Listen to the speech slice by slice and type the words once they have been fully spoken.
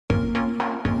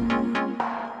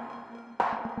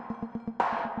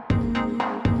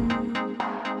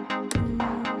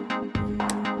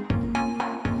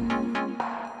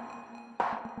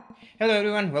Hello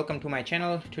everyone, welcome to my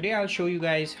channel. Today I'll show you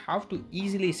guys how to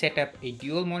easily set up a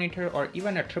dual monitor or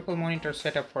even a triple monitor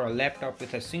setup for a laptop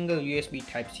with a single USB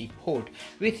Type-C port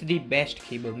with the best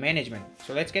cable management.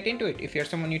 So let's get into it. If you're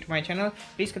someone new to my channel,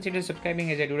 please consider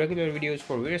subscribing as I do regular videos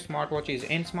for various smartwatches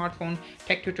and smartphone,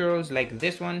 tech tutorials like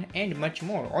this one and much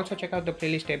more. Also check out the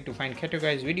playlist tab to find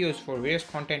categorized videos for various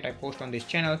content I post on this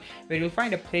channel, where you'll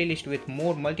find a playlist with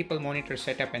more multiple monitor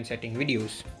setup and setting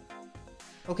videos.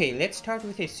 Okay, let's start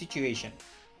with a situation.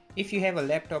 If you have a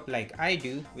laptop like I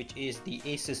do, which is the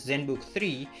Asus ZenBook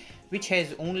 3, which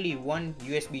has only one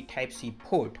USB Type-C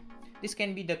port. This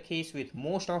can be the case with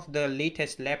most of the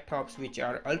latest laptops which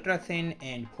are ultra thin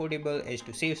and portable, as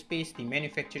to save space the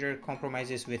manufacturer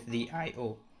compromises with the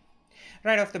I/O.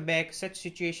 Right off the back, such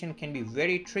situation can be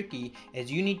very tricky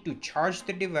as you need to charge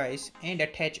the device and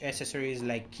attach accessories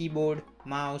like keyboard,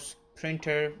 mouse,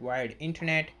 printer, wired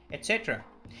internet, etc.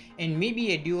 and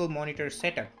maybe a dual monitor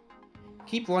setup.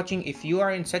 Keep watching if you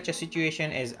are in such a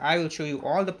situation, as I will show you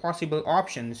all the possible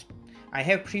options. I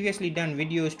have previously done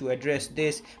videos to address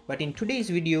this, but in today's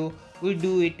video we'll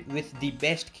do it with the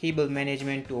best cable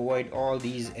management to avoid all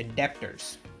these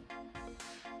adapters.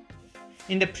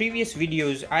 In the previous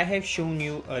videos, I have shown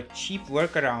you a cheap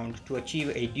workaround to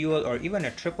achieve a dual or even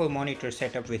a triple monitor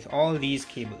setup with all these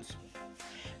cables.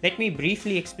 Let me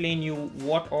briefly explain you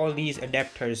what all these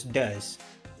adapters does.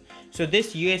 So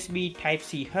this USB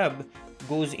Type-C hub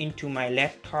goes into my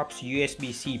laptop's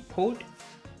USB-C port,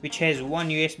 which has one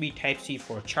USB Type-C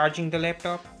for charging the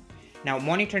laptop. Now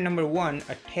monitor number 1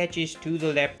 attaches to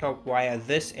the laptop via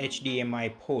this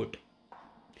HDMI port.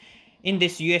 In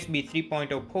this USB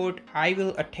 3.0 port, I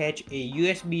will attach a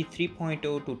USB 3.0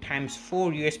 to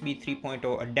x4 USB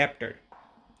 3.0 adapter.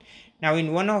 Now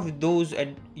in one of those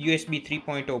USB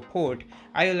 3.0 port,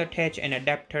 I will attach an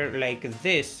adapter like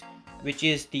this, which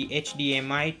is the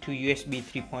HDMI to USB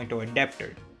 3.0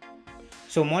 adapter.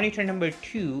 So monitor number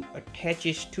 2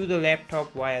 attaches to the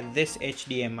laptop via this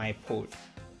HDMI port.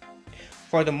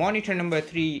 For the monitor number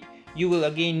 3, you will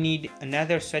again need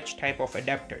another such type of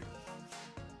adapter.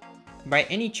 By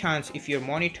any chance, if your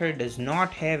monitor does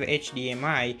not have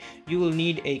HDMI, you will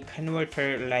need a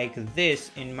converter like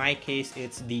this. In my case,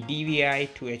 it's the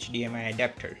DVI to HDMI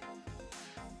adapter.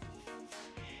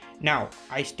 Now,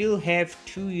 I still have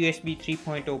two USB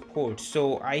 3.0 ports,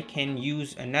 so I can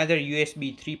use another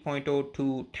USB 3.0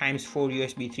 to x4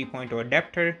 USB 3.0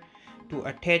 adapter to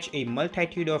attach a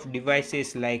multitude of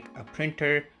devices like a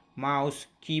printer, mouse,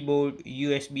 keyboard,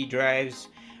 USB drives.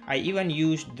 I even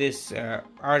used this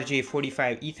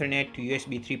RJ45 Ethernet to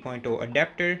USB 3.0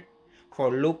 adapter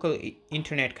for local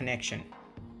internet connection.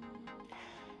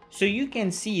 So you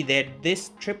can see that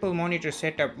this triple monitor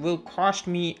setup will cost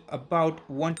me about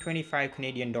 125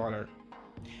 Canadian dollar.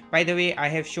 By the way, I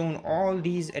have shown all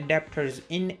these adapters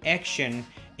in action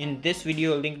in this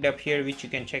video linked up here, which you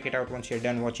can check it out once you're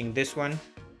done watching this one.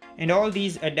 And all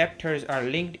these adapters are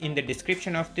linked in the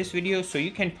description of this video, so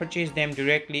you can purchase them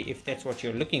directly if that's what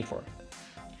you're looking for.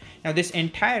 Now this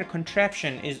entire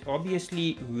contraption is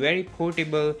obviously very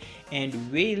portable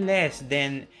and way less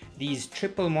than these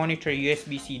triple monitor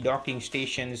USB-C docking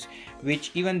stations,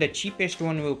 which even the cheapest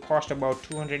one will cost about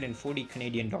 240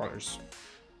 Canadian dollars.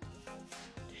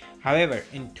 However,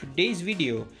 in today's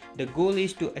video, the goal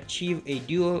is to achieve a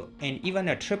dual and even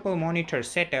a triple monitor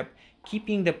setup,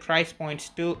 keeping the price point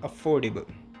still affordable.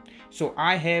 So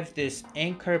I have this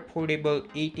Anker portable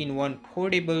 8-in-1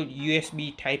 portable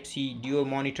USB Type-C dual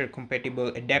monitor compatible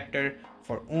adapter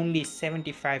for only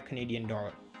 75 Canadian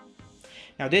dollar.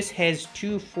 Now this has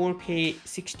two 4K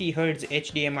 60Hz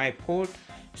HDMI port,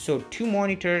 so two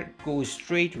monitor goes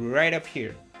straight right up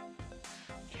here.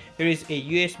 There is a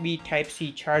USB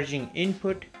Type-C charging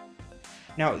input.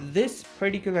 Now this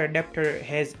particular adapter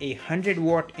has a 100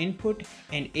 watt input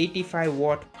and 85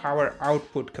 watt power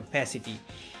output capacity.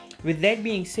 With that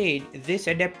being said, this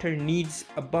adapter needs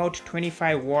about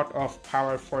 25 watt of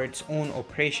power for its own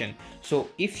operation. So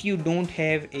if you don't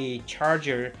have a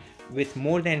charger with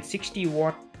more than 60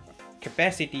 watt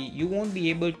capacity, you won't be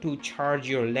able to charge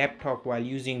your laptop while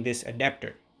using this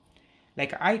adapter.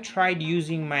 Like I tried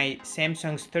using my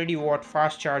Samsung's 30 watt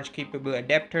fast charge capable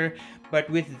adapter, but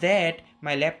with that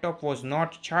my laptop was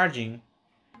not charging.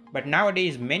 But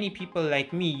nowadays many people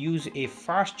like me use a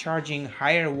fast charging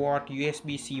higher watt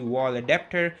USB-C wall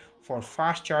adapter for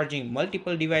fast charging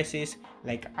multiple devices.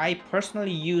 Like I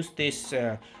personally use this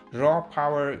raw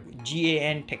power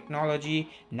GAN technology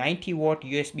 90 watt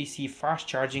USB-C fast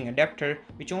charging adapter,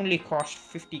 which only cost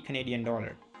 50 Canadian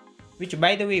dollar. Which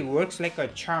by the way works like a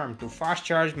charm to fast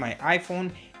charge my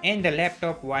iPhone and the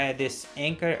laptop via this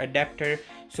Anker adapter.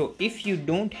 So if you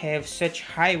don't have such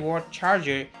high watt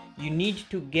charger, you need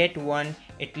to get one,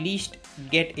 at least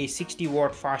get a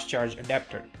 60-watt fast charge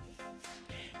adapter.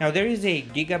 Now there is a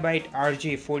gigabyte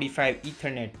RJ45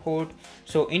 Ethernet port,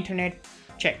 so internet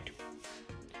checked.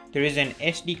 There is an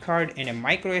SD card and a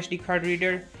micro SD card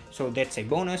reader, so that's a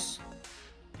bonus.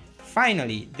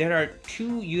 Finally, there are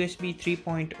two USB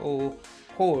 3.0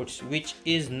 ports, which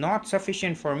is not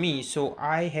sufficient for me, so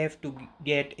I have to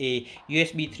get a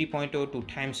USB 3.0 to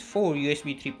x4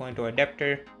 USB 3.0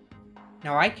 adapter.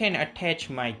 Now I can attach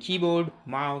my keyboard,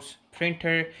 mouse,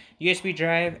 printer, USB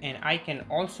drive, and I can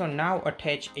also now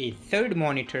attach a third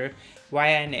monitor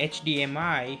via an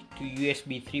HDMI to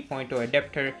USB 3.0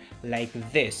 adapter like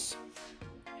this.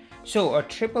 So a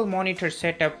triple monitor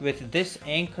setup with this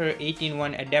Anker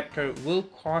 18-1 adapter will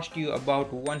cost you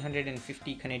about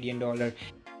 150 Canadian dollar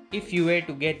if you were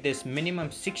to get this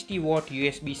minimum 60 watt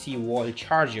USB-C wall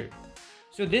charger.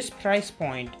 So this price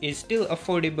point is still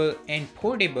affordable and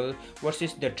portable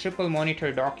versus the triple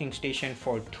monitor docking station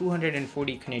for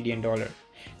 240 Canadian dollar.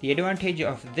 The advantage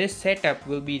of this setup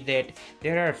will be that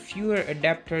there are fewer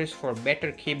adapters for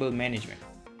better cable management.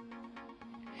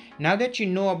 Now that you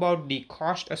know about the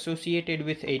cost associated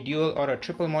with a dual or a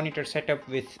triple monitor setup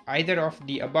with either of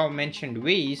the above mentioned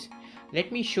ways,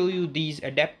 let me show you these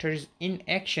adapters in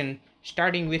action,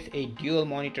 starting with a dual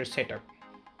monitor setup.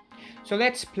 So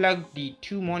let's plug the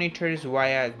two monitors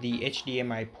via the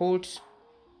HDMI ports.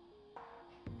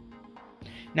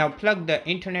 Now plug the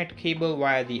internet cable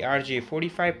via the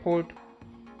RJ45 port.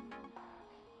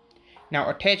 Now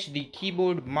attach the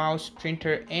keyboard, mouse,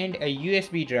 printer and a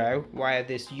USB drive via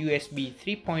this USB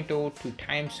 3.0 to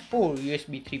x4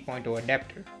 USB 3.0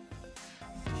 adapter.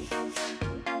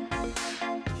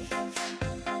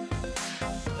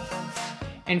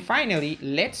 And finally,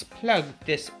 let's plug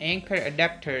this Anker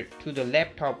adapter to the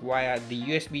laptop via the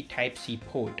USB Type-C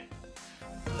port.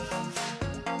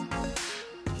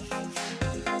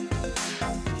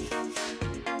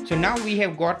 So now we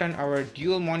have gotten our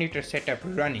dual monitor setup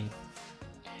running.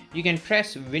 You can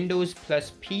press Windows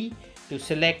plus P to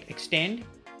select extend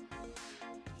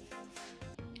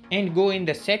and go in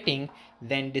the setting,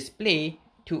 then display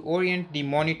to orient the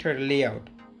monitor layout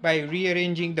by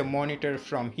rearranging the monitor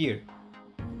from here.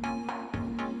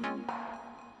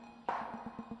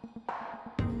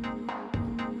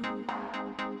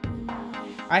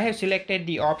 I have selected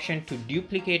the option to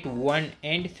duplicate 1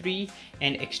 and 3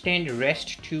 and extend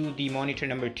rest to the monitor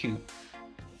number 2.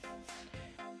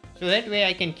 So that way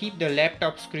I can keep the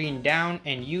laptop screen down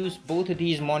and use both of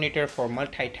these monitors for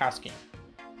multitasking.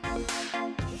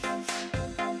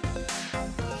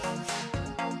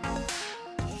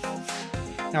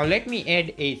 Now let me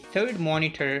add a third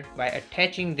monitor by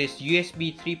attaching this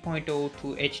USB 3.0 to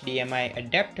HDMI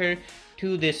adapter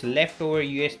to this leftover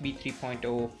USB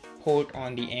 3.0 port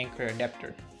on the Anker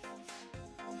adapter.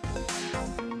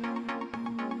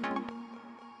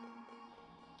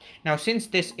 Now since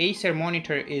this Acer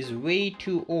monitor is way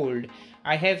too old,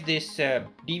 I have this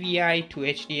DVI to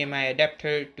HDMI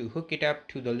adapter to hook it up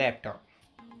to the laptop.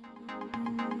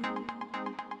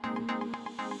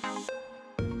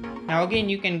 Now again,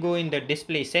 you can go in the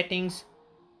display settings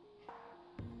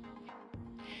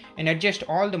and adjust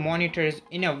all the monitors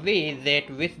in a way that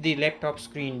with the laptop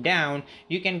screen down,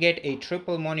 you can get a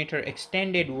triple monitor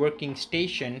extended working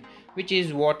station, which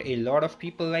is what a lot of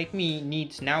people like me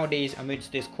needs nowadays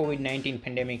amidst this COVID-19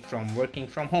 pandemic from working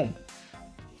from home.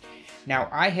 Now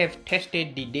I have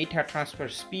tested the data transfer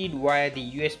speed via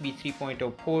the USB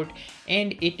 3.0 port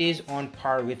and it is on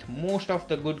par with most of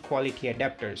the good quality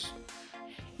adapters.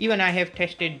 Even I have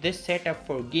tested this setup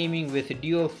for gaming with a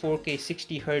dual 4K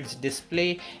 60Hz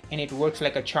display and it works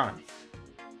like a charm.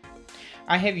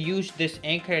 I have used this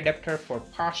Anker adapter for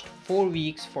past 4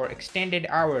 weeks for extended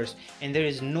hours and there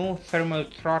is no thermal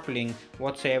throttling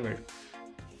whatsoever.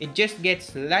 It just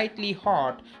gets slightly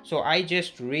hot, so I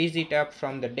just raise it up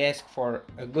from the desk for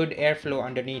a good airflow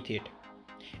underneath it.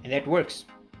 And that works.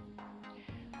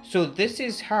 So this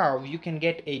is how you can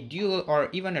get a dual or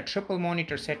even a triple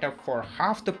monitor setup for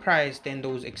half the price than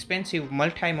those expensive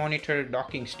multi-monitor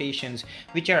docking stations,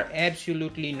 which are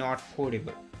absolutely not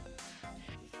portable.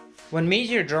 One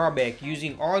major drawback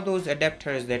using all those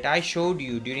adapters that I showed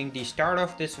you during the start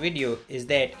of this video is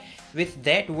that with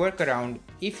that workaround,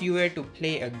 if you were to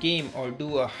play a game or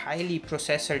do a highly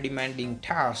processor demanding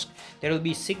task, there will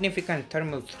be significant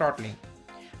thermal throttling.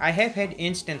 I have had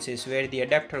instances where the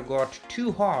adapter got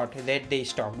too hot that they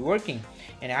stopped working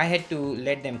and I had to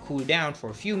let them cool down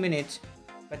for a few minutes,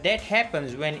 but that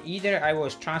happens when either I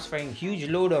was transferring huge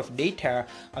load of data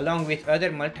along with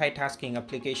other multitasking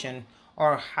application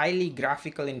or highly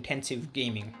graphical intensive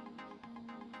gaming.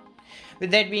 With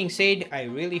that being said, I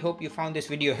really hope you found this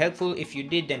video helpful. If you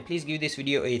did, then please give this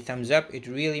video a thumbs up. It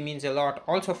really means a lot.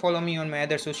 Also follow me on my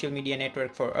other social media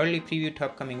network for early preview to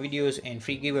upcoming videos and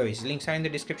free giveaways. Links are in the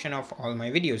description of all my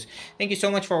videos. Thank you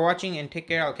so much for watching and take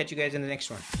care. I'll catch you guys in the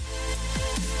next one.